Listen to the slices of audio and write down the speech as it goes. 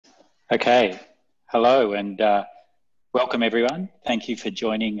Okay. Hello and welcome everyone. Thank you for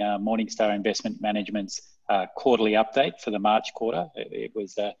joining Morningstar Investment Management's quarterly update for the March quarter. It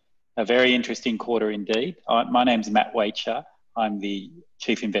was a very interesting quarter indeed. My name's Matt Waitscher. I'm the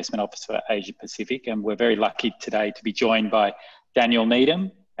Chief Investment Officer for Asia Pacific, and we're very lucky today to be joined by Daniel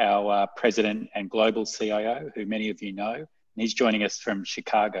Needham, our President and Global CIO, who many of you know, and he's joining us from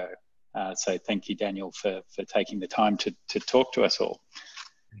Chicago. So thank you, Daniel, for taking the time to talk to us all.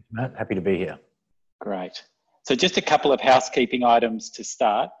 Thanks, Matt. Happy to be here. Great. So just a couple of housekeeping items to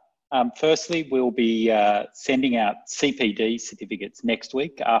start. Firstly, we'll be sending out CPD certificates next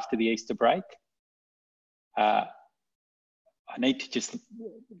week after the Easter break. I need to just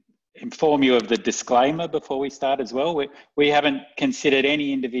inform you of the disclaimer before we start as well. We haven't considered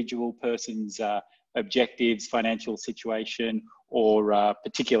any individual person's objectives, financial situation, or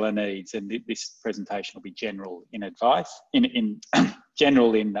particular needs, and this presentation will be general in advice,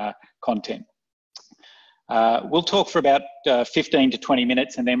 general in content. We'll talk for about 15 to 20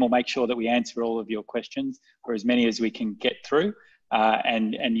 minutes, and then we'll make sure that we answer all of your questions, or as many as we can get through.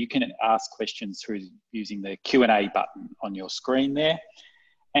 And you can ask questions through using the Q&A button on your screen there.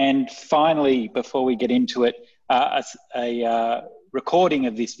 And finally, before we get into it, a recording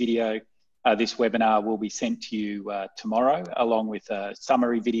of this video, this webinar will be sent to you tomorrow, along with a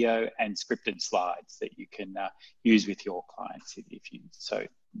summary video and scripted slides that you can use with your clients if you so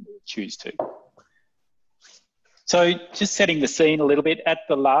choose to. So just setting the scene a little bit, at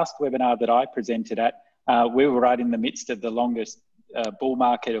the last webinar that I presented at, we were right in the midst of the longest bull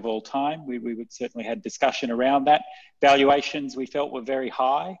market of all time. We would certainly had discussion around that. Valuations we felt were very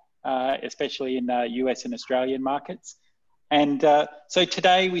high, especially in US and Australian markets. And so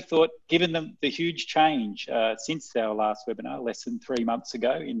today we thought, given the huge change since our last webinar, less than 3 months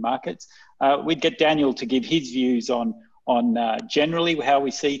ago in markets, we'd get Daniel to give his views on generally how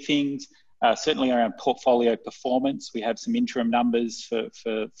we see things, certainly around portfolio performance. We have some interim numbers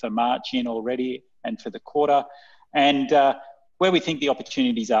for March in already and for the quarter, and where we think the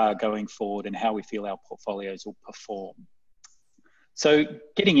opportunities are going forward and how we feel our portfolios will perform. So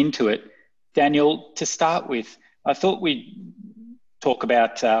getting into it, Daniel, to start with, I thought we'd talk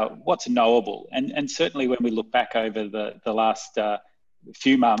about what's knowable. And certainly when we look back over the last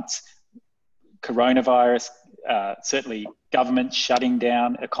few months, coronavirus, certainly governments shutting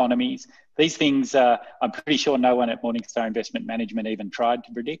down economies, these things, I'm pretty sure no one at Morningstar Investment Management even tried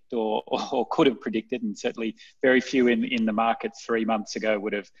to predict or could have predicted, and certainly very few in the markets 3 months ago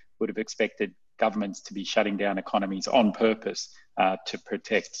would have expected governments to be shutting down economies on purpose to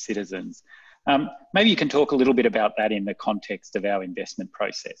protect citizens. Maybe you can talk a little bit about that in the context of our investment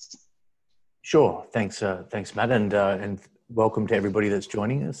process. Sure. Thanks, Matt, and welcome to everybody that's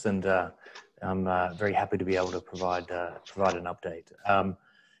joining us. And I'm very happy to be able to provide an update.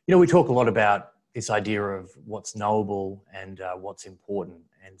 You know, we talk a lot about this idea of what's knowable and what's important.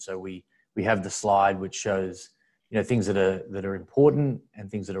 And so we have the slide which shows, you know, things that are important and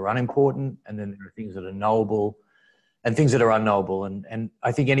things that are unimportant, and then there are things that are knowable and things that are unknowable. And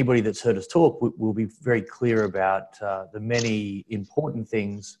I think anybody that's heard us talk will be very clear about the many important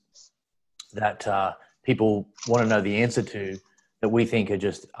things that people want to know the answer to that we think are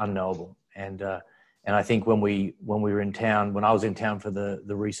just unknowable. And I think when we were in town, when I was in town for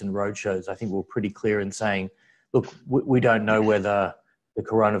the recent road shows, I think we were pretty clear in saying, look, we don't know whether the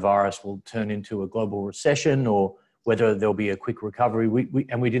coronavirus will turn into a global recession or whether there'll be a quick recovery.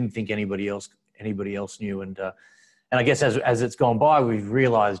 We didn't think anybody else knew. And I guess as it's gone by, we've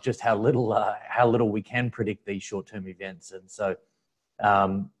realized just how little we can predict these short-term events. And so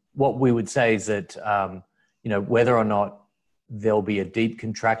what we would say is that, you know, whether or not there'll be a deep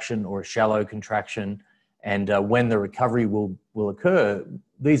contraction or a shallow contraction, and when the recovery will occur,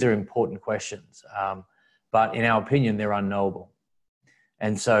 these are important questions. But in our opinion, they're unknowable.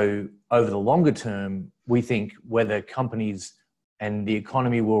 And so over the longer term, we think whether companies and the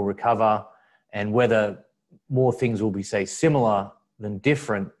economy will recover, and whether more things will be, say, similar than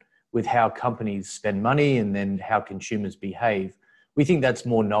different with how companies spend money and then how consumers behave, we think that's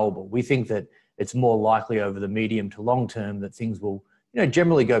more knowable. We think that it's more likely over the medium to long term that things will, you know,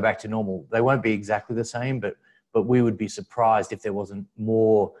 generally go back to normal. They won't be exactly the same, but we would be surprised if there wasn't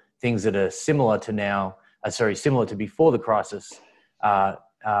more things that are similar to before the crisis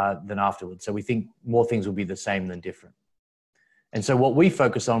than afterwards. So we think more things will be the same than different. And so what we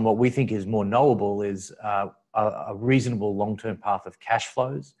focus on, what we think is more knowable, is a reasonable long-term path of cash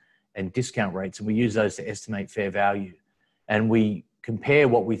flows and discount rates. And we use those to estimate fair value. And we compare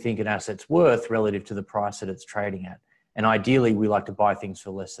what we think an asset's worth relative to the price that it's trading at. And ideally, we like to buy things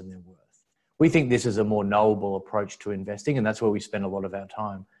for less than they're worth. We think this is a more knowable approach to investing, and that's where we spend a lot of our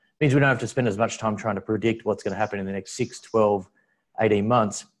time. means we don't have to spend as much time trying to predict what's going to happen in the next 6, 12, 18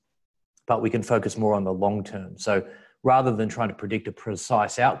 months, but we can focus more on the long term. So rather than trying to predict a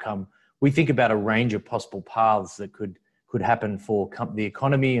precise outcome, we think about a range of possible paths that could happen for the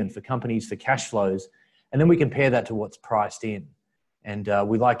economy and for companies, for cash flows, and then we compare that to what's priced in. And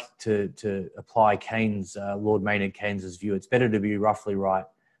we like to apply Keynes, Lord Maynard Keynes's view. It's better to be roughly right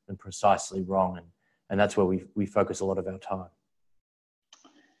than precisely wrong, and that's where we focus a lot of our time.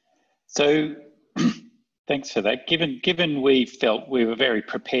 So, thanks for that. Given we felt we were very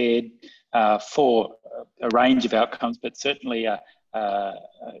prepared for a range of outcomes, but certainly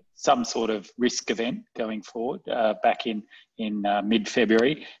some sort of risk event going forward back in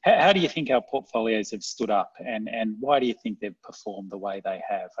mid-February. How do you think our portfolios have stood up, and why do you think they've performed the way they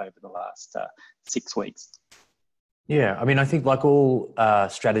have over the last 6 weeks? Yeah, I mean, I think like all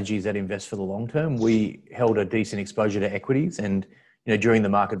strategies that invest for the long term, we held a decent exposure to equities, and during the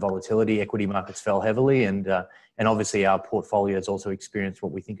market volatility, equity markets fell heavily, and obviously our portfolios also experienced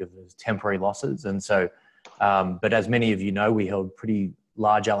what we think of as temporary losses, and so. But as many of you know, we held pretty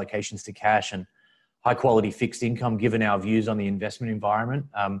large allocations to cash and high quality fixed income given our views on the investment environment.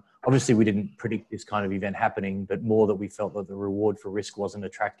 Obviously, we didn't predict this kind of event happening, but more that we felt that the reward for risk wasn't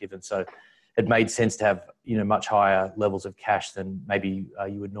attractive. And so it made sense to have, much higher levels of cash than maybe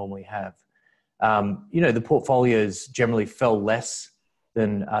you would normally have. The portfolios generally fell less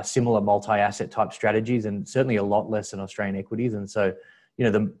than similar multi-asset type strategies, and certainly a lot less than Australian equities. And so,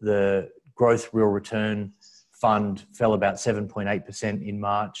 the growth real return fund fell about 7.8% in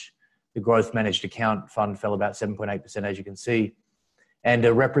March. The growth managed account fund fell about 7.8%, as you can see. And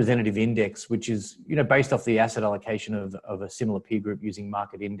a representative index, which is, based off the asset allocation of a similar peer group using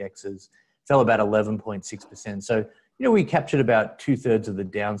market indexes, fell about 11.6%. So, we captured about 2/3 of the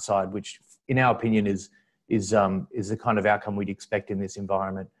downside, which in our opinion is the kind of outcome we'd expect in this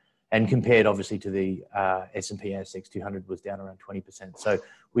environment. And compared obviously to the S&P ASX 200 was down around 20%. So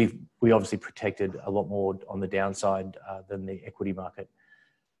we obviously protected a lot more on the downside than the equity market.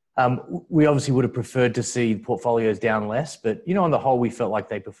 We obviously would have preferred to see portfolios down less, but on the whole, we felt like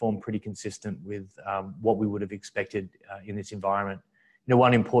they performed pretty consistent with what we would have expected in this environment.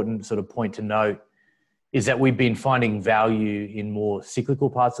 One important sort of point to note is that we've been finding value in more cyclical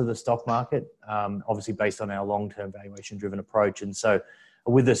parts of the stock market, obviously based on our long-term valuation-driven approach. And so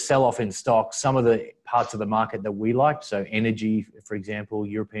with the sell-off in stocks, some of the parts of the market that we liked, so energy, for example,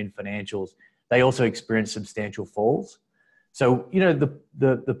 European financials, they also experienced substantial falls. So,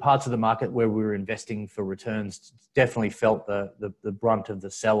 the parts of the market where we were investing for returns definitely felt the brunt of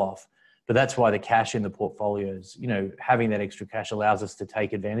the sell-off. But that's why the cash in the portfolios, having that extra cash allows us to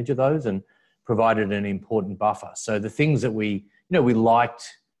take advantage of those and provided an important buffer. So the things that we liked,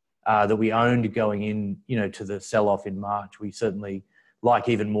 that we owned going in, to the sell-off in March, we certainly like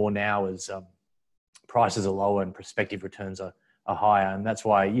even more now as prices are lower and prospective returns are higher. And that's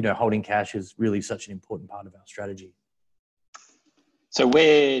why, holding cash is really such an important part of our strategy. So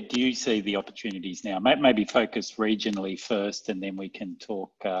where do you see the opportunities now? Maybe focus regionally first, and then we can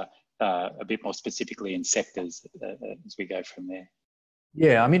talk a bit more specifically in sectors as we go from there.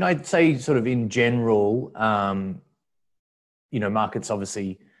 Yeah, I mean, I'd say sort of in general, markets,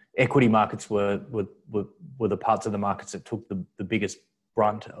 obviously, equity markets were the parts of the markets that took the biggest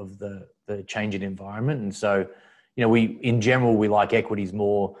brunt of the change in environment. And so, in general, we like equities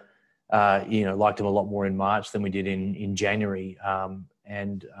more, liked them a lot more in March than we did in January.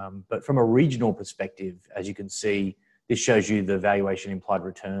 But from a regional perspective, as you can see, this shows you the valuation implied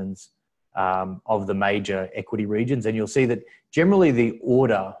returns of the major equity regions. And you'll see that generally the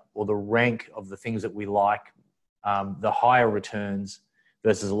order or the rank of the things that we like, the higher returns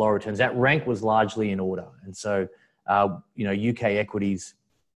versus the lower returns, that rank was largely in order. And so, UK equities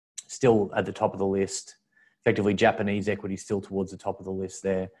still at the top of the list, effectively Japanese equities still towards the top of the list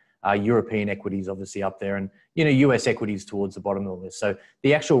there. European equities obviously up there, and US equities towards the bottom of the list. So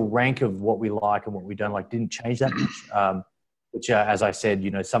the actual rank of what we like and what we don't like didn't change that much. Which, as I said,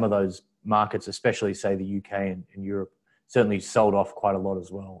 some of those markets, especially say the UK and Europe, certainly sold off quite a lot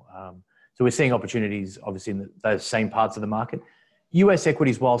as well. So we're seeing opportunities obviously in those same parts of the market. US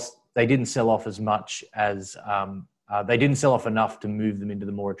equities, whilst they didn't sell off as much as they didn't sell off enough to move them into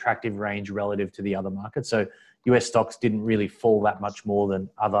the more attractive range relative to the other markets. So US stocks didn't really fall that much more than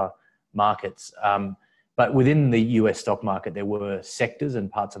other markets. But within the US stock market, there were sectors and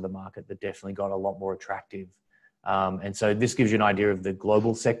parts of the market that definitely got a lot more attractive. And so this gives you an idea of the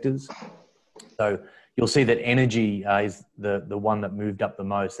global sectors. So you'll see that energy is the one that moved up the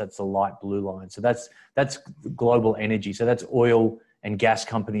most. That's the light blue line. So that's global energy. So that's oil and gas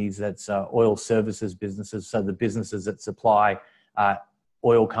companies. That's oil services businesses. So the businesses that supply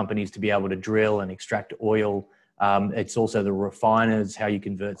oil companies to be able to drill and extract oil. It's also the refiners, how you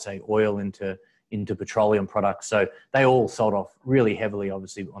convert, say, oil into petroleum products. So they all sold off really heavily,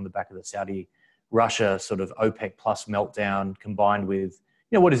 obviously, on the back of the Saudi-Russia sort of OPEC plus meltdown, combined with,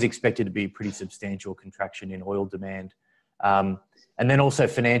 what is expected to be pretty substantial contraction in oil demand. And then also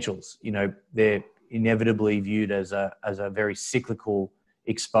financials, they're inevitably viewed as a very cyclical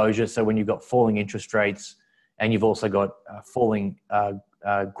exposure. So when you've got falling interest rates and you've also got falling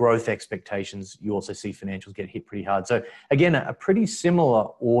growth expectations, you also see financials get hit pretty hard. So again, a pretty similar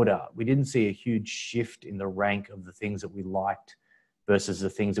order. We didn't see a huge shift in the rank of the things that we liked versus the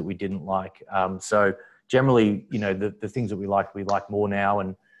things that we didn't like. So generally, the things that we like more now,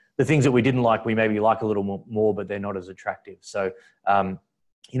 and the things that we didn't like, we maybe like a little more, but they're not as attractive. So,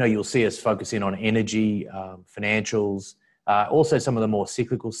 you'll see us focus in on energy, financials, also some of the more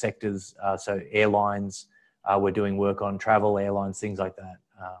cyclical sectors. So airlines, we're doing work on travel, airlines, things like that.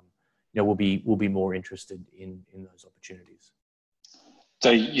 We'll be more interested in those opportunities.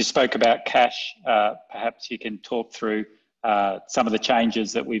 So you spoke about cash. Perhaps you can talk through some of the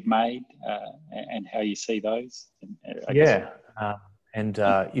changes that we've made and how you see those. I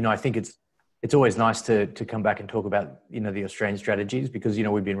think it's always nice to come back and talk about the Australian strategies, because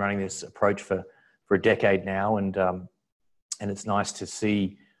we've been running this approach for a decade now, and it's nice to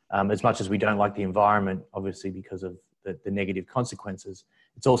see, as much as we don't like the environment, obviously because of the negative consequences,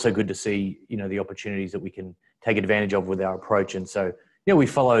 it's also good to see the opportunities that we can take advantage of with our approach. And so we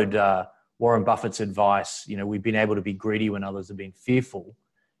followed Warren Buffett's advice. We've been able to be greedy when others have been fearful,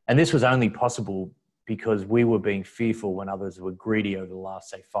 and this was only possible because we were being fearful when others were greedy over the last,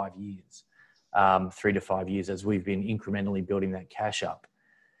 say, 5 years, 3 to 5 years, as we've been incrementally building that cash up.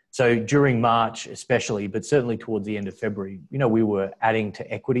 So during March especially, but certainly towards the end of February, we were adding to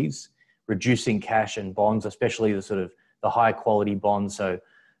equities, reducing cash and bonds, especially the sort of the high quality bonds. So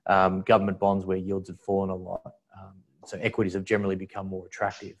government bonds where yields had fallen a lot. So equities have generally become more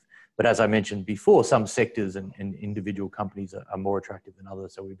attractive. But as I mentioned before, some sectors and individual companies are more attractive than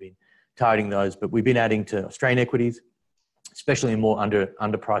others. So we've been targeting those, but we've been adding to Australian equities, especially in more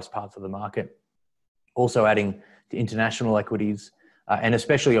underpriced parts of the market. Also adding to international equities, and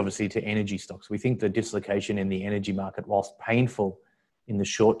especially obviously to energy stocks. We think the dislocation in the energy market, whilst painful in the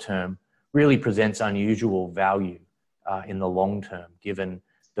short term, really presents unusual value in the long term, given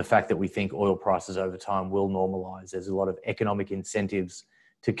the fact that we think oil prices over time will normalize. There's a lot of economic incentives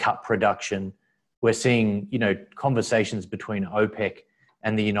to cut production. We're seeing, conversations between OPEC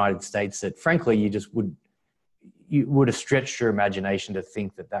and the United States that frankly, you would have stretched your imagination to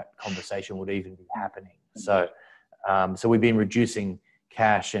think that conversation would even be happening. So we've been reducing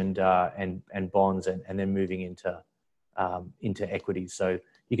cash and bonds and then moving into equities. So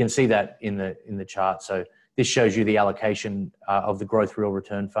you can see that in the chart. So this shows you the allocation of the Growth Real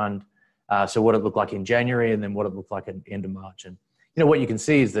Return Fund. So what it looked like in January, and then what it looked like at the end of March. And what you can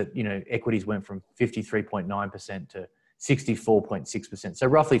see is that equities went from 53.9% to 64.6%. So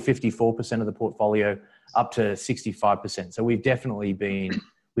roughly 54% of the portfolio up to 65%. So we've definitely been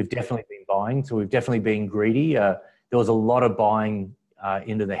buying. So we've definitely been greedy. There was a lot of buying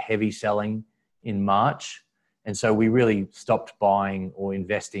into the heavy selling in March. And so we really stopped buying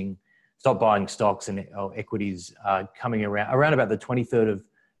stocks and equities coming around about the 23rd of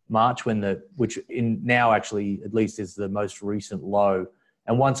March, which now actually at least is the most recent low.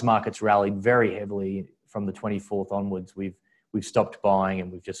 And once markets rallied very heavily from the 24th onwards, we've stopped buying,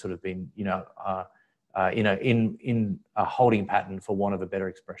 and we've just sort of been in a holding pattern, for want of a better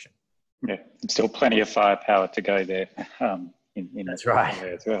expression. Yeah, still plenty of firepower to go there. That's right.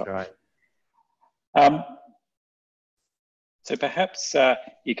 As well. That's right. So perhaps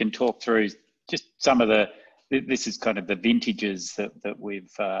you can talk through just some of this is kind of the vintages that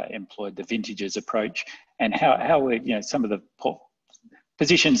we've employed, the vintages approach, and how we're, some of the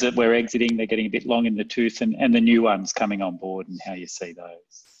positions that we're exiting, they're getting a bit long in the tooth, and the new ones coming on board, and how you see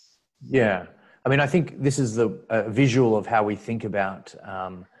those. Yeah. I mean, I think this is the visual of how we think about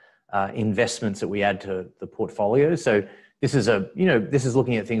investments that we add to the portfolio. So this is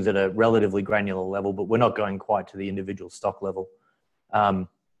looking at things at a relatively granular level, but we're not going quite to the individual stock level.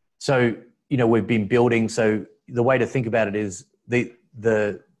 So we've been building. So the way to think about it is the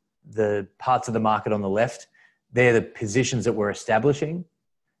parts of the market on the left, they're the positions that we're establishing.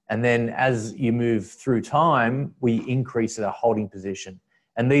 And then as you move through time, we increase our holding position.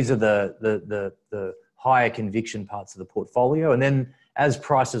 And these are the higher conviction parts of the portfolio. And then as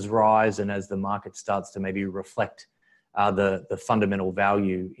prices rise and as the market starts to maybe reflect the fundamental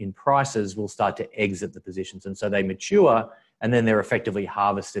value in prices, we'll start to exit the positions. And so they mature and then they're effectively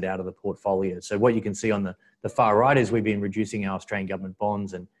harvested out of the portfolio. So what you can see on the far right is we've been reducing our Australian government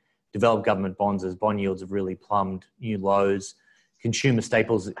bonds and developed government bonds as bond yields have really plumbed new lows. Consumer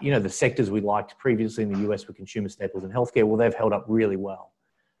staples, the sectors we liked previously in the US were consumer staples and healthcare. Well, they've held up really well.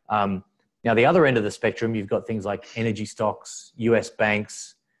 Now, the other end of the spectrum, you've got things like energy stocks, US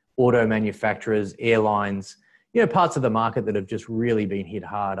banks, auto manufacturers, airlines, parts of the market that have just really been hit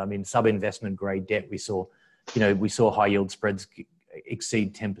hard. I mean, sub-investment grade debt, we saw high yield spreads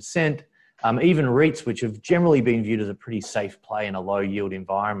exceed 10%. Even REITs, which have generally been viewed as a pretty safe play in a low yield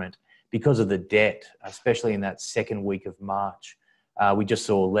environment because of the debt, especially in that second week of March. We just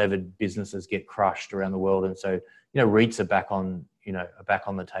saw levered businesses get crushed around the world. And so, REITs are back on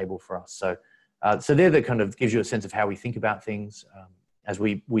the table for us. So they're the kind of gives you a sense of how we think about things as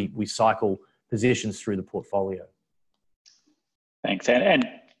we cycle positions through the portfolio. Thanks. And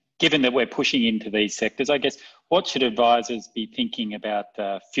given that we're pushing into these sectors, I guess, what should advisors be thinking about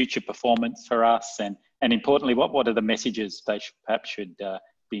future performance for us? And importantly, what are the messages they should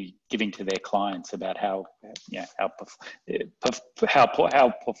be giving to their clients about how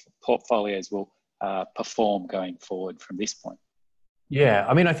portfolios will perform going forward from this point? Yeah,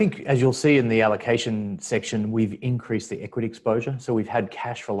 I mean, I think as you'll see in the allocation section, we've increased the equity exposure. So we've had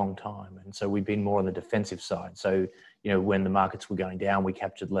cash for a long time. And so we've been more on the defensive side. So, when the markets were going down, we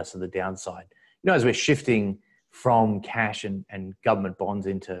captured less of the downside. As we're shifting from cash and government bonds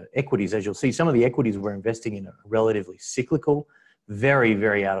into equities, as you'll see, some of the equities we're investing in are relatively cyclical, very,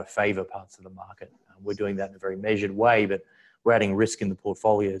 very out of favor parts of the market. We're doing that in a very measured way, but we're adding risk in the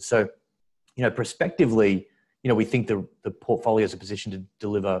portfolio. So, prospectively, we think the portfolio is a position to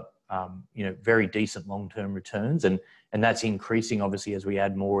deliver, very decent long-term returns. And that's increasing, obviously, as we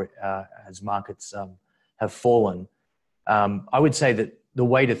add more, as markets have fallen. I would say that the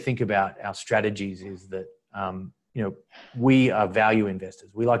way to think about our strategies is that, we are value investors.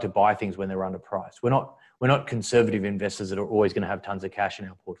 We like to buy things when they're underpriced. We're not conservative investors that are always going to have tons of cash in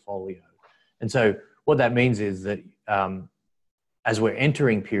our portfolio. And so what that means is that as we're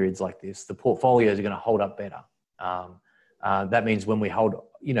entering periods like this, the portfolios are going to hold up better. That means when we hold,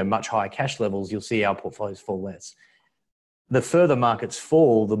 much higher cash levels, you'll see our portfolios fall less. The further markets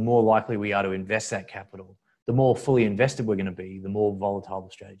fall, the more likely we are to invest that capital. The more fully invested we're going to be, the more volatile the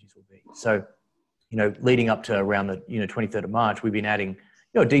strategies will be. So, leading up to around the 23rd of March, we've been adding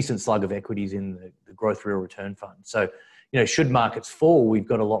a decent slug of equities in the growth real return fund. So, should markets fall, we've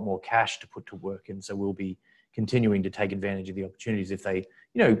got a lot more cash to put to work, and so we'll be continuing to take advantage of the opportunities. If they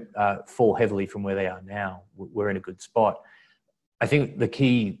fall heavily from where they are now, we're in a good spot. I think the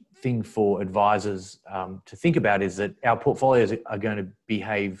key thing for advisors to think about is that our portfolios are going to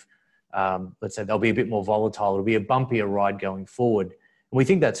behave, let's say they'll be a bit more volatile. It'll be a bumpier ride going forward. And we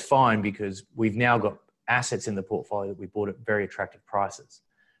think that's fine because we've now got assets in the portfolio that we bought at very attractive prices.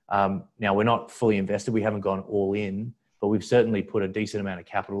 Now, we're not fully invested. We haven't gone all in, but we've certainly put a decent amount of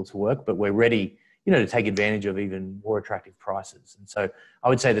capital to work, but we're ready to take advantage of even more attractive prices. And so I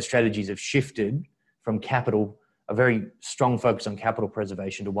would say the strategies have shifted from a very strong focus on capital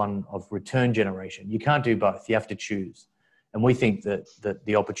preservation to one of return generation. You can't do both. You have to choose. And we think that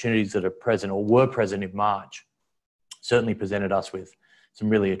the opportunities that are present or were present in March certainly presented us with some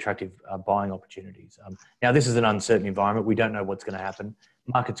really attractive buying opportunities. Now, this is an uncertain environment. We don't know what's going to happen.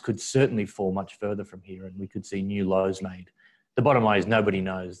 Markets could certainly fall much further from here, and we could see new lows made. The bottom line is nobody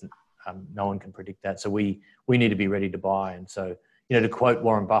knows. No one can predict that. So we need to be ready to buy. And so, to quote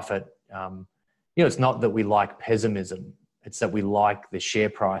Warren Buffett, it's not that we like pessimism. It's that we like the share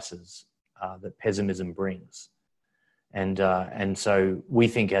prices that pessimism brings. And so we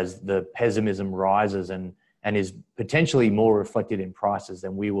think as the pessimism rises and is potentially more reflected in prices,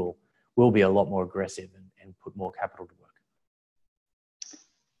 then we'll be a lot more aggressive and put more capital to work.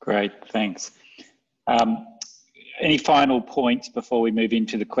 Great, thanks. Any final points before we move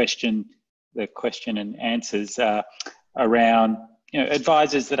into the question and answers around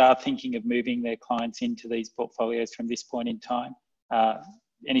advisors that are thinking of moving their clients into these portfolios from this point in time?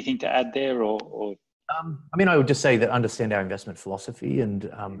 Anything to add there, or? I would just say that understand our investment philosophy and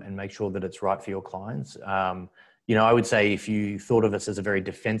make sure that it's right for your clients. I would say if you thought of us as a very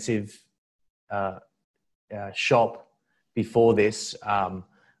defensive shop before this,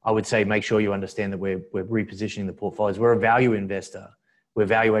 I would say make sure you understand that we're repositioning the portfolios. We're a value investor. We're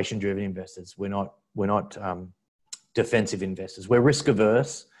valuation-driven investors. We're not defensive investors. We're risk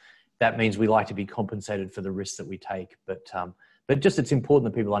averse. That means we like to be compensated for the risks that we take. But just it's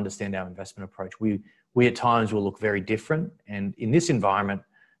important that people understand our investment approach. We at times will look very different, and in this environment,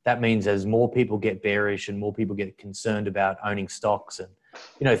 that means as more people get bearish and more people get concerned about owning stocks and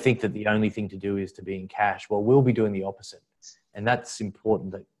think that the only thing to do is to be in cash. Well, we'll be doing the opposite. And that's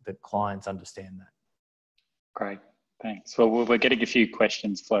important that clients understand that. Great, thanks. Well, we're getting a few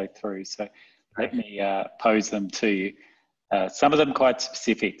questions flow through, so let me pose them to you. Some of them quite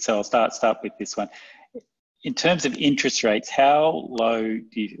specific, so I'll start with this one. In terms of interest rates, how low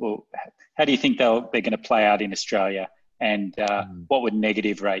how do you think they're going to play out in Australia, and what would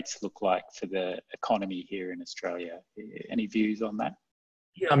negative rates look like for the economy here in Australia? Any views on that?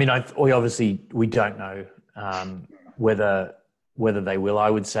 Yeah, I mean, we don't know whether they will. I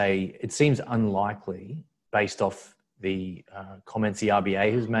would say it seems unlikely based off the comments the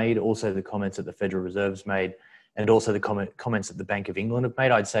RBA has made, also the comments that the Federal Reserve's made, and also the comments that the Bank of England have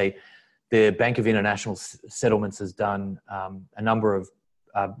made. I'd say the Bank of International Settlements has done a number of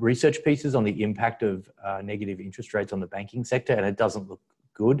research pieces on the impact of negative interest rates on the banking sector, and it doesn't look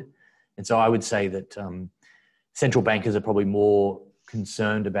good. And so I would say that central bankers are probably more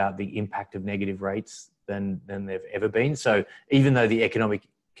concerned about the impact of negative rates than they've ever been. So even though the economic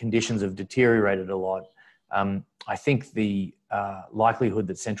conditions have deteriorated a lot, I think the likelihood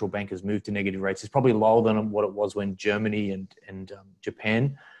that central bankers move to negative rates is probably lower than what it was when Germany and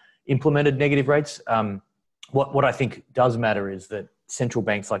Japan implemented negative rates. What I think does matter is that central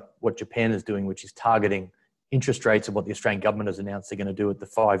banks, like what Japan is doing, which is targeting interest rates of what the Australian government has announced they're going to do at the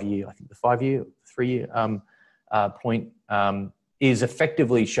 3-year point, is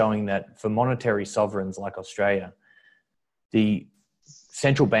effectively showing that for monetary sovereigns like Australia, the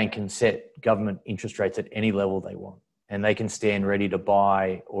central bank can set government interest rates at any level they want, and they can stand ready to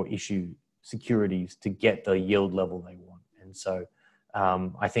buy or issue securities to get the yield level they want. And so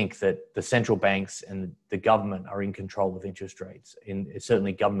I think that the central banks and the government are in control of interest rates,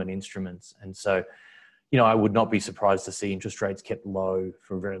 certainly government instruments. And so, I would not be surprised to see interest rates kept low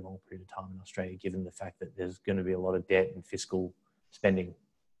for a very long period of time in Australia, given the fact that there's going to be a lot of debt and fiscal spending.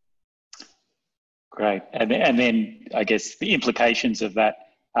 Great. And then I guess the implications of that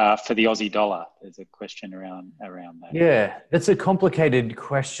for the Aussie dollar. There's a question around that. Yeah, that's a complicated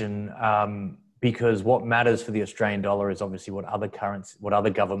question because what matters for the Australian dollar is obviously what other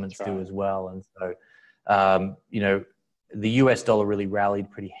governments do as well. And so, the US dollar really rallied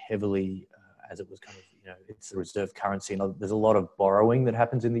pretty heavily as it was kind of, it's the reserve currency. And there's a lot of borrowing that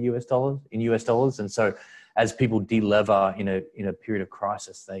happens in US dollars. And so as people de-lever in a period of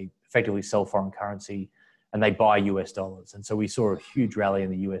crisis, they effectively sell foreign currency and they buy US dollars. And so we saw a huge rally in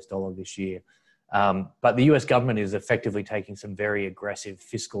the US dollar this year. But the US government is effectively taking some very aggressive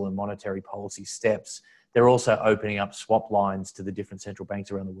fiscal and monetary policy steps. They're also opening up swap lines to the different central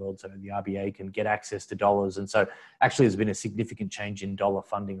banks around the world so the RBA can get access to dollars. And so actually there's been a significant change in dollar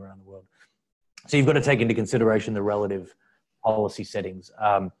funding around the world. So you've got to take into consideration the relative policy settings.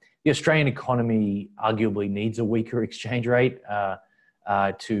 The Australian economy arguably needs a weaker exchange rate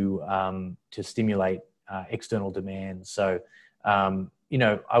to stimulate external demand. So,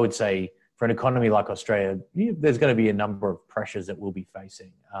 I would say for an economy like Australia, there's going to be a number of pressures that we'll be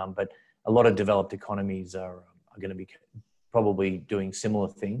facing. But a lot of developed economies are going to be probably doing similar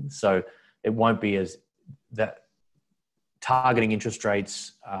things. So it won't be as that targeting interest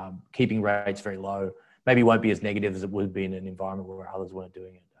rates, keeping rates very low, maybe won't be as negative as it would be in an environment where others weren't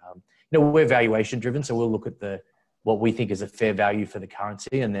doing it. We're valuation driven, so we'll look at what we think is a fair value for the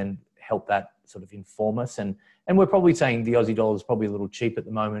currency and then help that sort of inform us. And we're probably saying the Aussie dollar is probably a little cheap at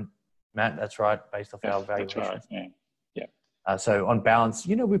the moment, Matt. That's right, based off our valuation. That's right. Yeah. So on balance,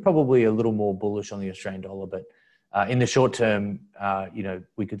 we're probably a little more bullish on the Australian dollar, but in the short term,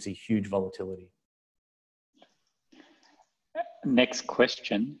 we could see huge volatility. Next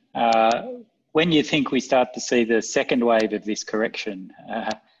question. When you think we start to see the second wave of this correction,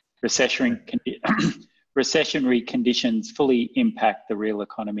 recessionary conditions fully impact the real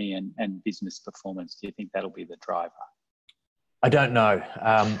economy and business performance, do you think that'll be the driver? I don't know.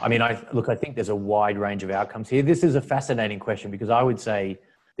 I think there's a wide range of outcomes here. This is a fascinating question because I would say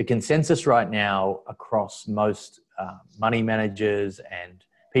the consensus right now across most money managers and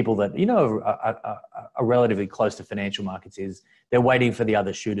people that, are relatively close to financial markets is they're waiting for the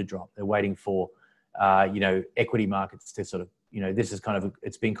other shoe to drop. They're waiting for, equity markets to sort of, this is kind of,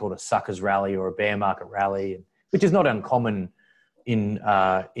 it's been called a suckers rally or a bear market rally, which is not uncommon in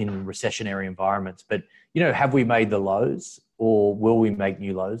recessionary environments. But, have we made the lows or will we make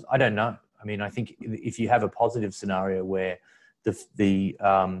new lows? I don't know. I think if you have a positive scenario where the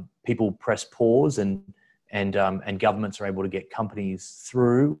people press pause and governments are able to get companies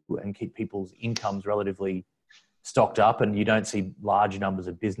through and keep people's incomes relatively stocked up and you don't see large numbers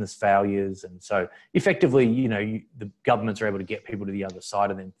of business failures. And so effectively, the governments are able to get people to the other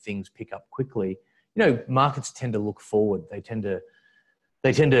side and then things pick up quickly. Markets tend to look forward. They tend to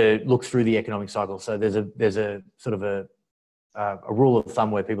look through the economic cycle. So there's a sort of a a rule of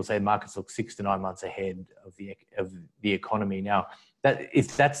thumb where people say markets look 6 to 9 months ahead of the economy. Now, that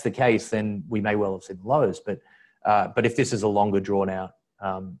if that's the case, then we may well have seen lows. But if this is a longer drawn out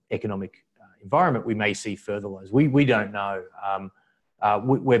economic environment, we may see further lows. We don't know.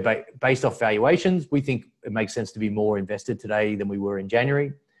 We're based off valuations. We think it makes sense to be more invested today than we were in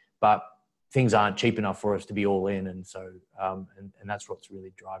January, but things aren't cheap enough for us to be all in, and so and that's what's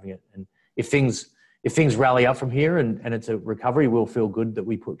really driving it. And if things rally up from here and it's a recovery, we'll feel good that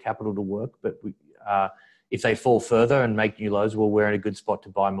we put capital to work. But if they fall further and make new lows, well, we're in a good spot to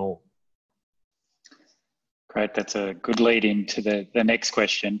buy more. Great, that's a good lead into the next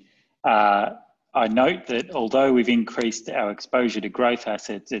question. I note that although we've increased our exposure to growth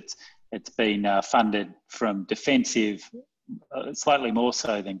assets, it's been funded from defensive, slightly more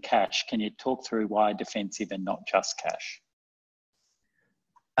so than cash. Can you talk through why defensive and not just cash?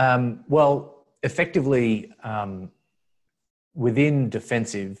 Well, effectively, within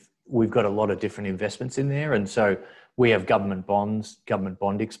defensive, we've got a lot of different investments in there. And so we have government bonds, government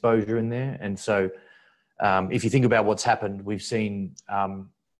bond exposure in there. And so if you think about what's happened, we've seen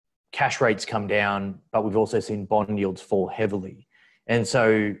cash rates come down, but we've also seen bond yields fall heavily. And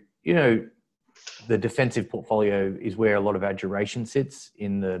so, the defensive portfolio is where a lot of our duration sits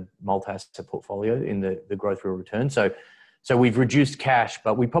in the multi-asset portfolio, in the growth real return. So we've reduced cash,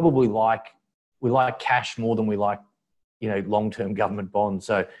 but we probably like cash more than we like, long-term government bonds.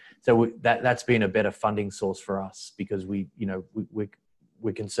 So that's been a better funding source for us because we're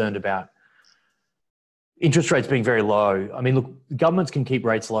concerned about interest rates being very low. I mean, look, governments can keep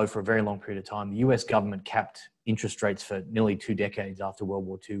rates low for a very long period of time. The US government capped interest rates for nearly 2 decades after World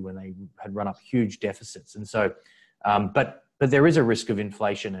War II when they had run up huge deficits. And so, but there is a risk of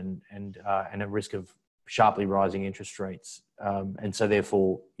inflation and a risk of sharply rising interest rates. And so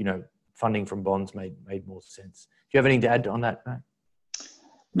therefore, funding from bonds made more sense. Do you have anything to add on that, Matt?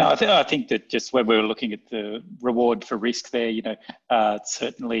 No, I think that just when we were looking at the reward for risk there,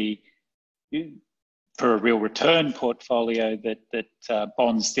 certainly for a real return portfolio that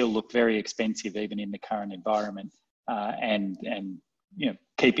bonds still look very expensive even in the current environment, and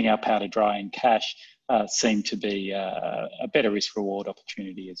keeping our powder dry in cash seemed to be a better risk reward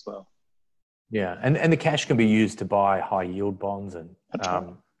opportunity as well. Yeah, and the cash can be used to buy high yield bonds and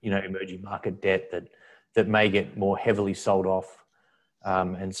emerging market debt that may get more heavily sold off,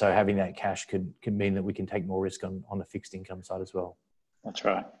 and so having that cash could mean that we can take more risk on the fixed income side as well. That's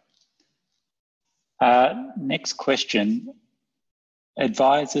right. Next question. Are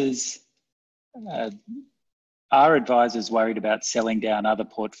advisors worried about selling down other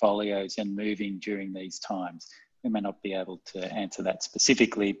portfolios and moving during these times? We may not be able to answer that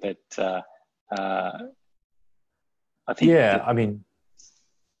specifically, but I think... Yeah,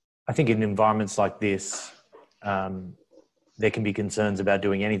 I think in environments like this, there can be concerns about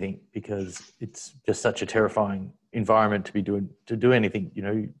doing anything because it's just such a terrifying environment to do anything.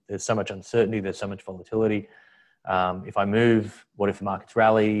 There's so much uncertainty, there's so much volatility. If I move, what if the markets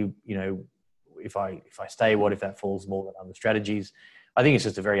rally? If I stay, what if that falls more than other strategies? I think it's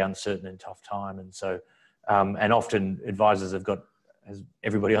just a very uncertain and tough time. And so, and often advisors have got, as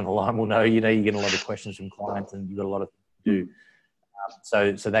everybody on the line will know, you get a lot of questions from clients and you've got a lot of things to do.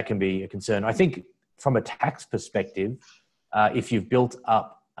 So that can be a concern. I think from a tax perspective, if you've built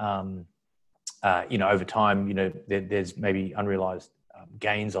up, over time, there's maybe unrealized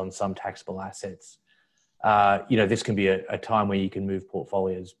gains on some taxable assets. This can be a time where you can move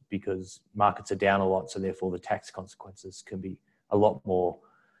portfolios because markets are down a lot. So therefore the tax consequences can be a lot more,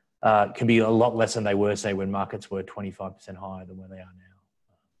 can be a lot less than they were, say, when markets were 25% higher than where they are now.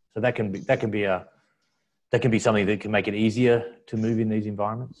 So that can be something that can make it easier to move in these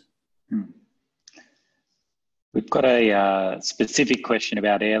environments. We've got a specific question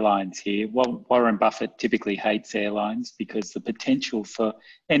about airlines here. Warren Buffett typically hates airlines because the potential for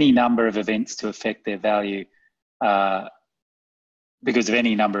any number of events to affect their value, because of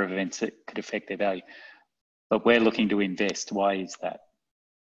any number of events that could affect their value. But we're looking to invest. Why is that?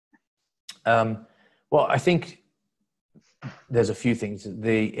 Well, I think there's a few things.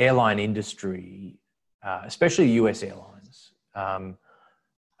 The airline industry, especially US airlines,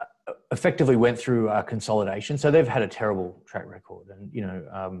 effectively went through consolidation. So they've had a terrible track record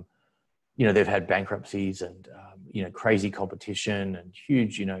and, they've had bankruptcies and, crazy competition and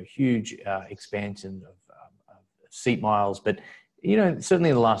huge expansion of seat miles. But, certainly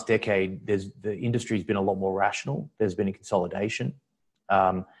in the last decade, the industry's been a lot more rational. There's been a consolidation.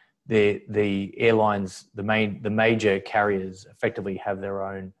 The airlines, the major carriers effectively have their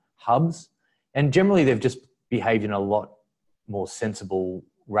own hubs. And generally they've just behaved in a lot more sensible,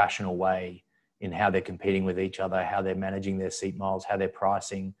 rational way in how they're competing with each other, how they're managing their seat miles, how they're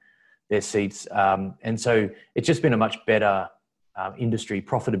pricing their seats. And so it's just been a much better industry.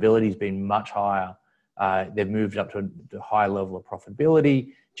 Profitability has been much higher. They've moved up to a higher level of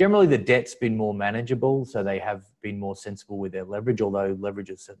profitability. Generally, the debt's been more manageable, so they have been more sensible with their leverage, although leverage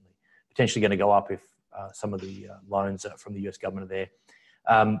is certainly potentially going to go up if some of the loans from the US government are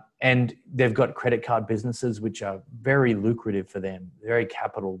there. And they've got credit card businesses, which are very lucrative for them, very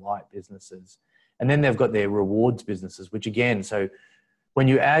capital light businesses. And then they've got their rewards businesses, which again, so when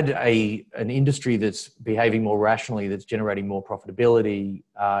you add an industry that's behaving more rationally, that's generating more profitability,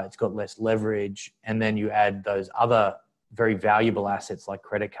 it's got less leverage, and then you add those other very valuable assets like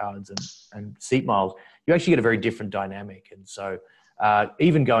credit cards and seat miles, you actually get a very different dynamic. And so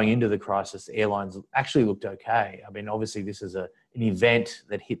even going into the crisis, airlines actually looked okay. I mean, obviously this is an event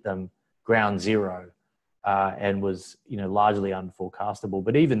that hit them ground zero and was, largely unforecastable.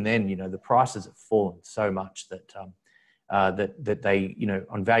 But even then, the prices have fallen so much that that they,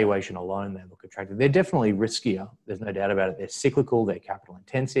 on valuation alone, they look attractive. They're definitely riskier. There's no doubt about it. They're cyclical. They're capital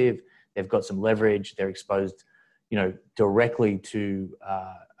intensive. They've got some leverage. They're exposed, directly to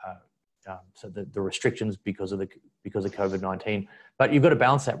so the restrictions because of COVID-19. But you've got to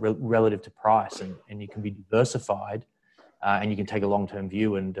balance that relative to price, and you can be diversified, and you can take a long-term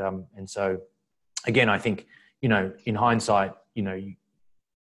view. And so, again, I think in hindsight, you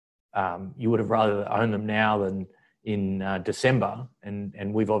would have rather owned them now than in December,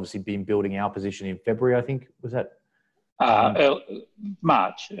 and we've obviously been building our position in February. I think was that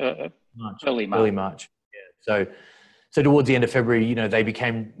March, early March. Yeah. So towards the end of February, they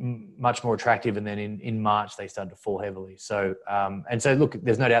became much more attractive, and then in March they started to fall heavily. So and so look,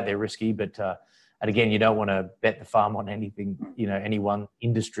 there's no doubt they're risky, but and again, you don't want to bet the farm on anything, any one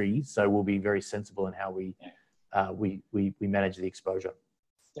industry. So we'll be very sensible in how we manage the exposure.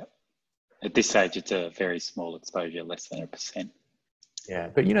 At this stage, it's a very small exposure, less than 1%. Yeah,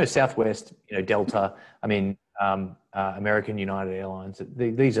 but Southwest, Delta, I mean, American United Airlines.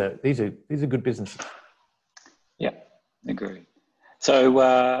 These are good businesses. Yeah, agree. So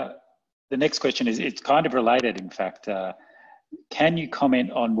the next question is, it's kind of related, in fact. Can you comment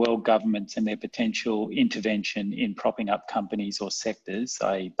on world governments and their potential intervention in propping up companies or sectors,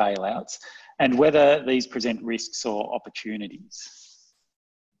 i.e. bailouts, and whether these present risks or opportunities?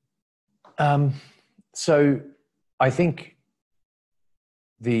 So I think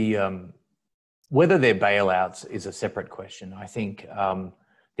whether they're bailouts is a separate question. I think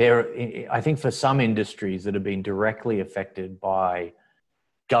I think for some industries that have been directly affected by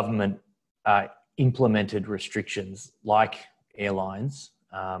government implemented restrictions, like airlines,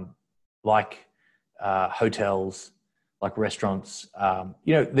 like hotels, like restaurants,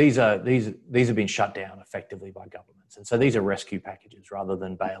 these have been shut down effectively by governments. And so these are rescue packages rather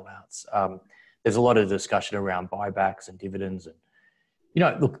than bailouts. There's a lot of discussion around buybacks and dividends. And,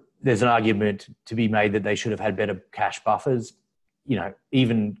 look, there's an argument to be made that they should have had better cash buffers.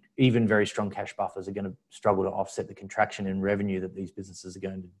 Even very strong cash buffers are going to struggle to offset the contraction in revenue that these businesses are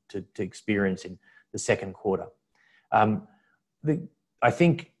going to experience in the second quarter. I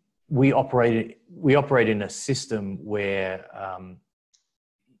think we operate in a system where,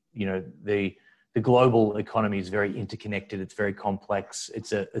 the global economy is very interconnected. It's very complex.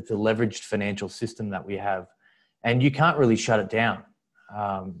 It's a leveraged financial system that we have, and you can't really shut it down.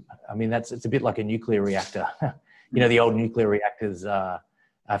 I mean, it's a bit like a nuclear reactor. The old nuclear reactors,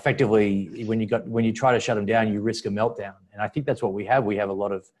 effectively, when you try to shut them down, you risk a meltdown. And I think that's what we have. We have a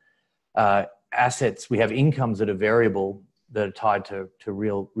lot of assets. We have incomes that are variable, that are tied to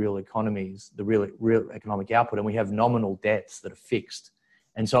real economies, the real economic output, and we have nominal debts that are fixed.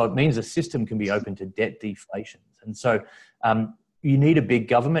 And so it means the system can be open to debt deflations. And so you need a big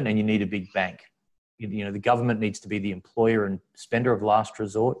government and you need a big bank. The government needs to be the employer and spender of last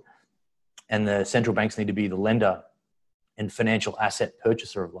resort, and the central banks need to be the lender and financial asset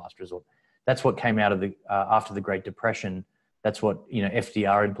purchaser of last resort. That's what came out of after the Great Depression. That's what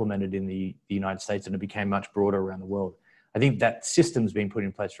FDR implemented in the United States, and it became much broader around the world. I think that system's been put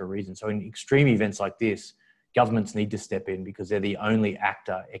in place for a reason. So in extreme events like this, governments need to step in because they're the only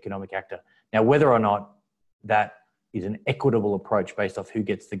economic actor. Now, whether or not that is an equitable approach based off who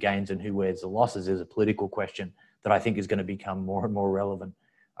gets the gains and who wears the losses is a political question that I think is going to become more and more relevant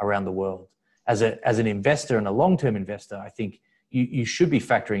around the world. As an investor and a long-term investor, I think you should be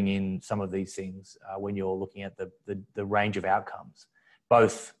factoring in some of these things when you're looking at the range of outcomes,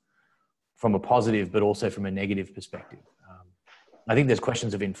 both from a positive but also from a negative perspective. I think there's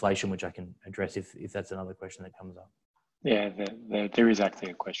questions of inflation, which I can address if that's another question that comes up. Yeah, there is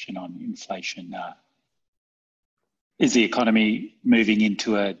actually a question on inflation. Is the economy moving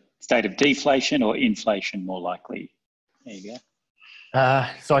into a state of deflation or inflation more likely? There you go.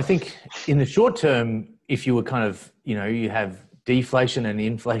 So I think in the short term, if you were kind of, you have deflation and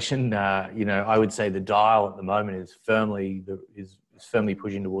inflation, I would say the dial at the moment is firmly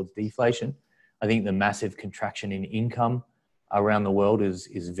pushing towards deflation. I think the massive contraction in income around the world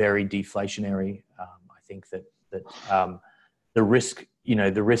is very deflationary. I think that the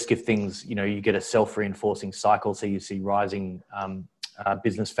risk of things, you get a self-reinforcing cycle. So you see rising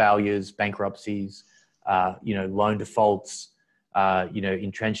business failures, bankruptcies, loan defaults,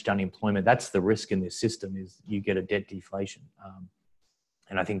 entrenched unemployment. That's the risk in this system, is you get a debt deflation.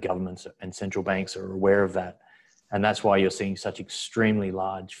 And I think governments and central banks are aware of that. And that's why you're seeing such extremely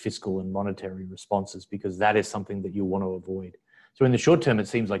large fiscal and monetary responses, because that is something that you want to avoid. So in the short term, it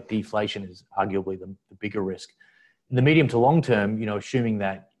seems like deflation is arguably the bigger risk. In the medium to long term, assuming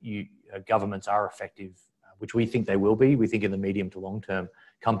that governments are effective, which we think they will be, we think in the medium to long term,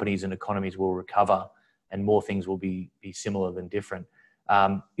 companies and economies will recover and more things will be similar than different.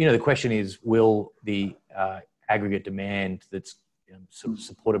 The question is, will the aggregate demand that's sort of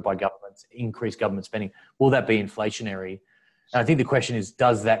supported by governments, increased government spending, will that be inflationary? And I think the question is,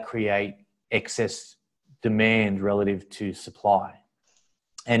 does that create excess demand relative to supply?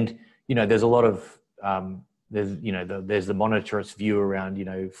 And, there's a lot of, there's the monetarist view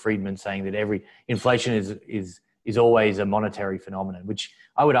around, Friedman saying that inflation is always a monetary phenomenon, which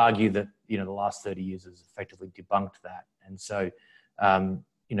I would argue that, the last 30 years has effectively debunked that. And so,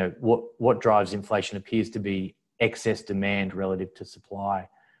 what drives inflation appears to be excess demand relative to supply,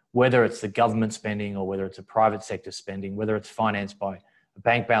 whether it's the government spending or whether it's a private sector spending, whether it's financed by a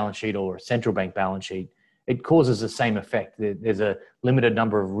bank balance sheet or a central bank balance sheet, it causes the same effect. There's a limited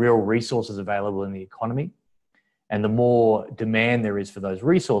number of real resources available in the economy. And the more demand there is for those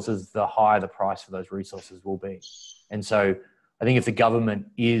resources, the higher the price for those resources will be. And so I think if the government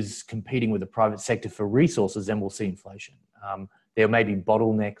is competing with the private sector for resources, then we'll see inflation. There may be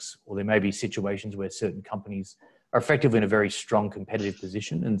bottlenecks, or there may be situations where certain companies are effectively in a very strong competitive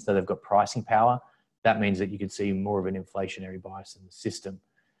position, and so they've got pricing power. That means that you could see more of an inflationary bias in the system.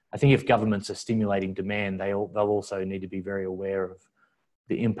 I think if governments are stimulating demand, they'll also need to be very aware of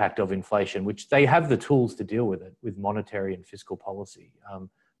the impact of inflation, which they have the tools to deal with it with monetary and fiscal policy.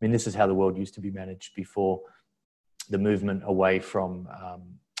 This is how the world used to be managed before the movement away from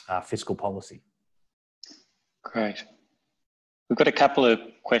fiscal policy. Great. We've got a couple of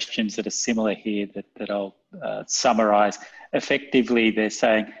questions that are similar here that I'll summarise. Effectively, they're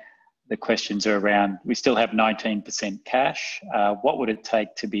saying the questions are around, we still have 19% cash. What would it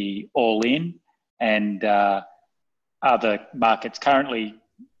take to be all in? And other markets, currently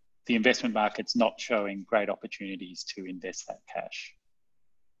the investment market's not showing great opportunities to invest that cash.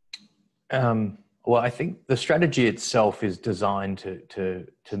 Well, I think the strategy itself is designed to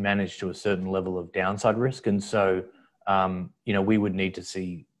manage to a certain level of downside risk. And so, we would need to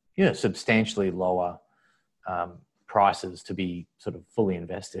see, substantially lower prices to be sort of fully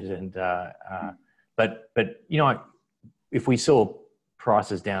invested. And, but if we saw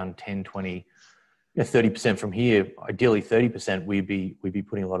prices down 10, 20, 30% from here, ideally 30%, we'd be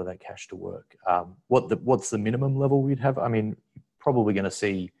putting a lot of that cash to work. What's the minimum level we'd have? Probably going to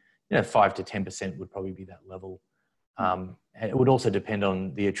see, 5 to 10% would probably be that level. And it would also depend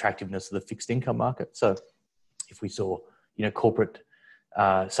on the attractiveness of the fixed income market. So if we saw, corporate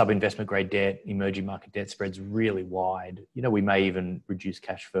sub-investment grade debt, emerging market debt spreads really wide, we may even reduce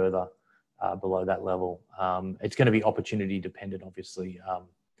cash further below that level. It's going to be opportunity dependent, obviously.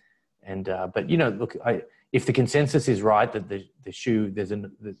 But look, if the consensus is right that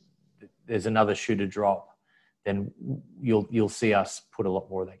there's another shoe to drop, then you'll see us put a lot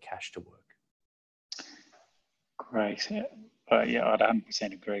more of that cash to work. Great. I'd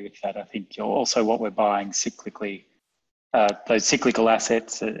 100% agree with that. I think also what we're buying cyclically, those cyclical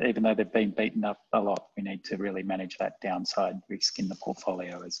assets, even though they've been beaten up a lot, we need to really manage that downside risk in the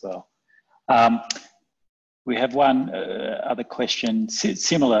portfolio as well. We have one other question,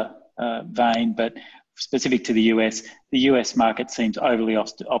 similar vein, but specific to the US. The US market seems overly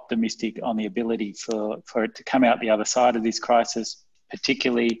optimistic on the ability for it to come out the other side of this crisis,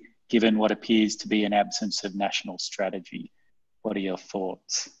 particularly given what appears to be an absence of national strategy. What are your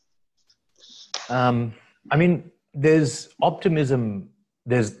thoughts? There's optimism.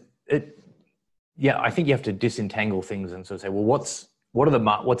 I think you have to disentangle things and sort of say, well, what's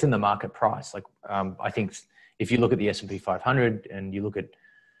in the market price? I think if you look at the S&P 500 and you look at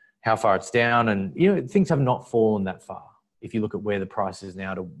how far it's down, and things have not fallen that far. If you look at where the price is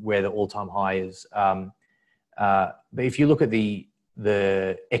now to where the all-time high is, but if you look at the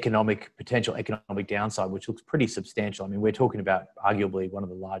the potential economic downside, which looks pretty substantial. I mean, we're talking about arguably one of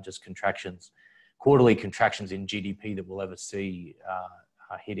the largest quarterly contractions in GDP that we'll ever see,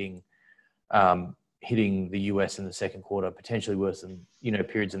 hitting the US in the second quarter, potentially worse than,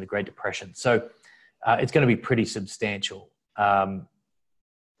 periods in the Great Depression. So it's going to be pretty substantial. I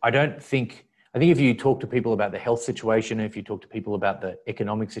think if you talk to people about the health situation, if you talk to people about the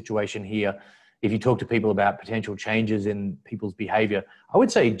economic situation here, if you talk to people about potential changes in people's behavior, I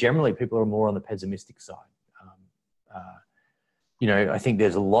would say generally people are more on the pessimistic side. I think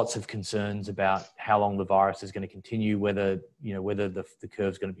there's lots of concerns about how long the virus is going to continue, whether the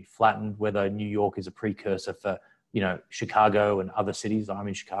curve's going to be flattened, whether New York is a precursor for, Chicago and other cities. I'm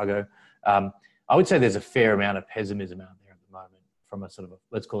in Chicago. I would say there's a fair amount of pessimism out there at the moment from a sort of,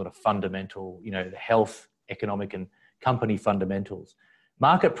 let's call it a fundamental, the health, economic and company fundamentals.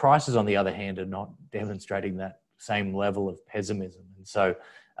 Market prices, on the other hand, are not demonstrating that same level of pessimism. And so,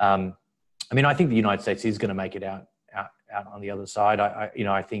 I think the United States is going to make it out on the other side.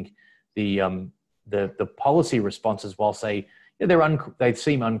 I think the policy responses, while say they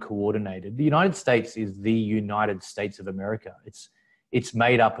seem uncoordinated, the United States is the United States of America. It's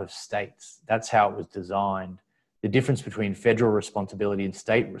made up of states. That's how it was designed. The difference between federal responsibility and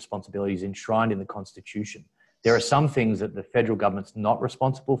state responsibility is enshrined in the Constitution. There are some things that the federal government's not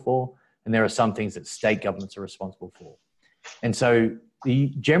responsible for, and there are some things that state governments are responsible for. And so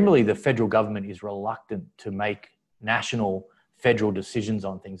generally the federal government is reluctant to make national federal decisions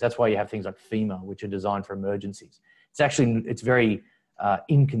on things. That's why you have things like FEMA, which are designed for emergencies. It's very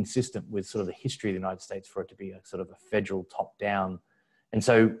inconsistent with sort of the history of the United States for it to be a sort of a federal top-down. And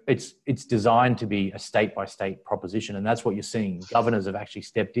so it's designed to be a state-by-state proposition. And that's what you're seeing. Governors have actually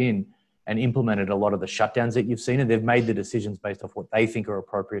stepped in and implemented a lot of the shutdowns that you've seen, and they've made the decisions based off what they think are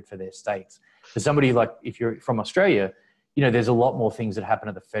appropriate for their states. For somebody like, if you're from Australia, there's a lot more things that happen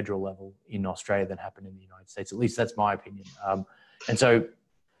at the federal level in Australia than happen in the United States. At least that's my opinion. And so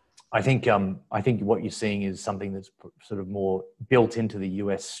I think what you're seeing is something that's sort of more built into the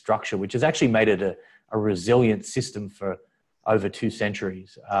US structure, which has actually made it a resilient system for over 2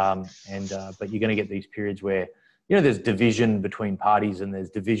 centuries. But you're going to get these periods where, there's division between parties and there's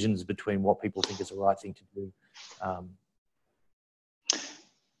divisions between what people think is the right thing to do.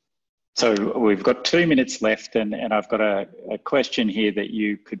 So we've got 2 minutes left, and I've got a question here that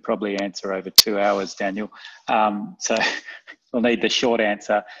you could probably answer over 2 hours, Daniel. So we'll need the short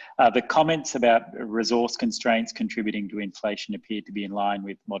answer. The comments about resource constraints contributing to inflation appear to be in line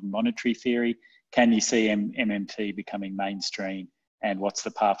with modern monetary theory. Can you see MMT becoming mainstream, and what's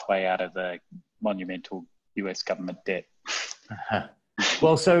the pathway out of the monumental US government debt?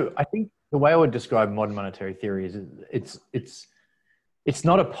 Well, so I think the way I would describe modern monetary theory is it's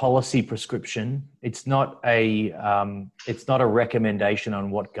not a policy prescription. It's not a recommendation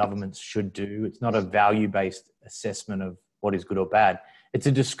on what governments should do. It's not a value-based assessment of what is good or bad. It's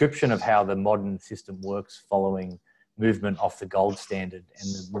a description of how the modern system works following movement off the gold standard and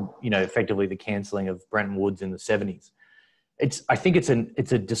effectively the cancelling of Bretton Woods in the 70s. I think it's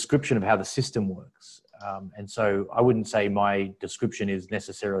a description of how the system works. And so I wouldn't say my description is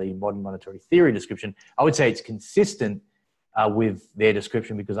necessarily modern monetary theory description. I would say it's consistent with their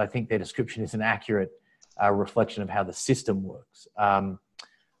description, because I think their description is an accurate reflection of how the system works. Now,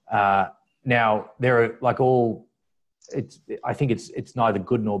 there are I think it's neither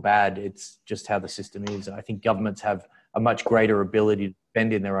good nor bad. It's just how the system is. I think governments have a much greater ability to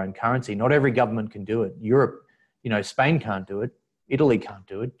spend in their own currency. Not every government can do it. Europe, Spain can't do it. Italy can't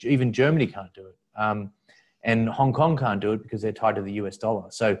do it. Even Germany can't do it. And Hong Kong can't do it because they're tied to the US dollar.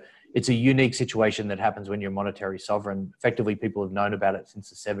 So it's a unique situation that happens when you're monetary sovereign. Effectively, people have known about it since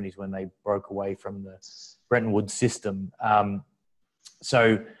the 70s when they broke away from the Bretton Woods system.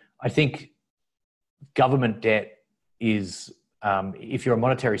 So I think government debt is, if you're a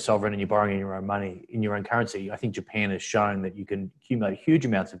monetary sovereign and you're borrowing your own money in your own currency, I think Japan has shown that you can accumulate huge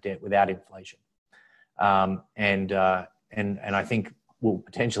amounts of debt without inflation. And I think we'll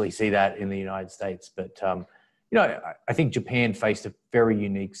potentially see that in the United States. But, I think Japan faced a very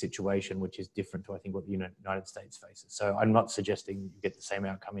unique situation, which is different to, I think, what the United States faces. So I'm not suggesting you get the same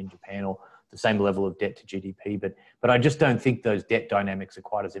outcome in Japan or the same level of debt to GDP, but I just don't think those debt dynamics are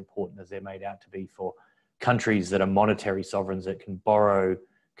quite as important as they're made out to be for countries that are monetary sovereigns that can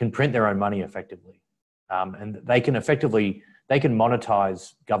print their own money effectively. And they can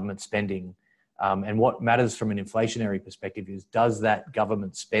monetize government spending. And what matters from an inflationary perspective is, does that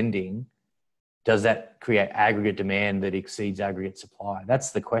government spending, does that create aggregate demand that exceeds aggregate supply?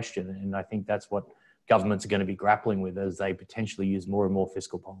 That's the question. And I think that's what governments are going to be grappling with as they potentially use more and more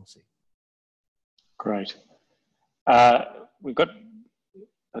fiscal policy. Great. We've got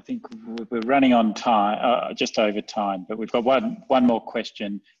I think we're running on time, just over time, but we've got one more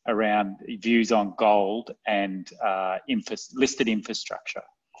question around views on gold and listed infrastructure.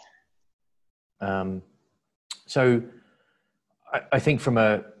 So I think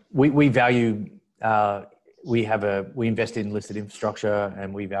we value, we invest in listed infrastructure,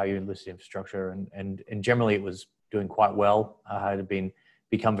 and we value in listed infrastructure, and generally it was doing quite well. It had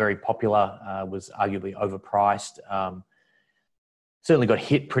become very popular, was arguably overpriced. Certainly got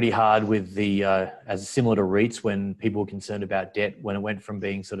hit pretty hard with as similar to REITs, when people were concerned about debt, when it went from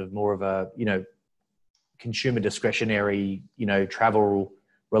being sort of more of a, consumer discretionary, travel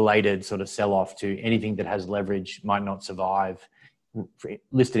related sort of sell-off, to anything that has leverage might not survive.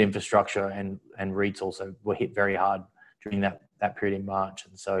 Listed infrastructure and REITs also were hit very hard during that period in March.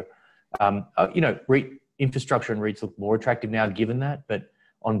 And so, REIT infrastructure and REITs look more attractive now given that, but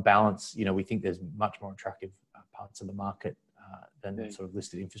on balance, we think there's much more attractive parts of the market than sort of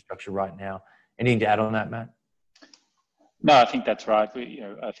listed infrastructure right now. Anything to add on that, Matt? No, I think that's right.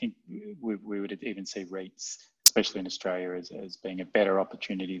 I think we would even see REITs, especially in Australia, as being a better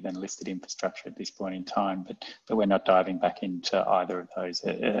opportunity than listed infrastructure at this point in time. But we're not diving back into either of those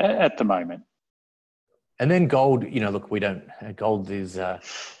at the moment. And then gold, look, gold is,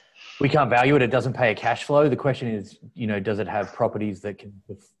 we can't value it. It doesn't pay a cash flow. The question is, does it have properties that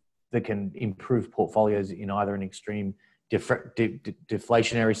can improve portfolios in either an extreme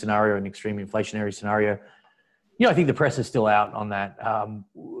deflationary scenario or an extreme inflationary scenario? I think the press is still out on that.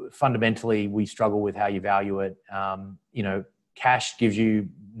 Fundamentally, we struggle with how you value it. Cash gives you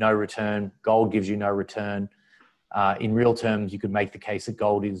no return. Gold gives you no return. In real terms, you could make the case that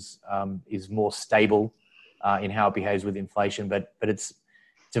gold is more stable in how it behaves with inflation, but it's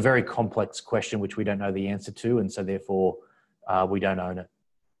a very complex question which we don't know the answer to, and so therefore we don't own it.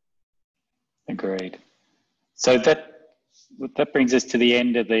 Agreed. So that brings us to the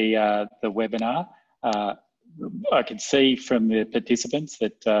end of the webinar. I can see from the participants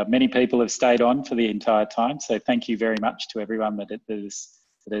that many people have stayed on for the entire time. So thank you very much to everyone that has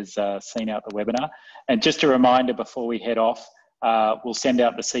seen out the webinar. And just a reminder before we head off, we'll send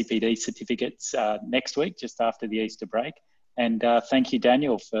out the CPD certificates next week, just after the Easter break. And thank you,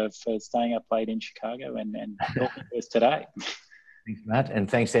 Daniel, for staying up late in Chicago and talking to us today. Thanks, Matt.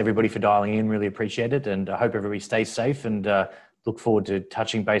 And thanks to everybody for dialing in. Really appreciate it. And I hope everybody stays safe, and look forward to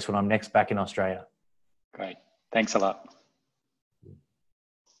touching base when I'm next back in Australia. Great. Thanks a lot.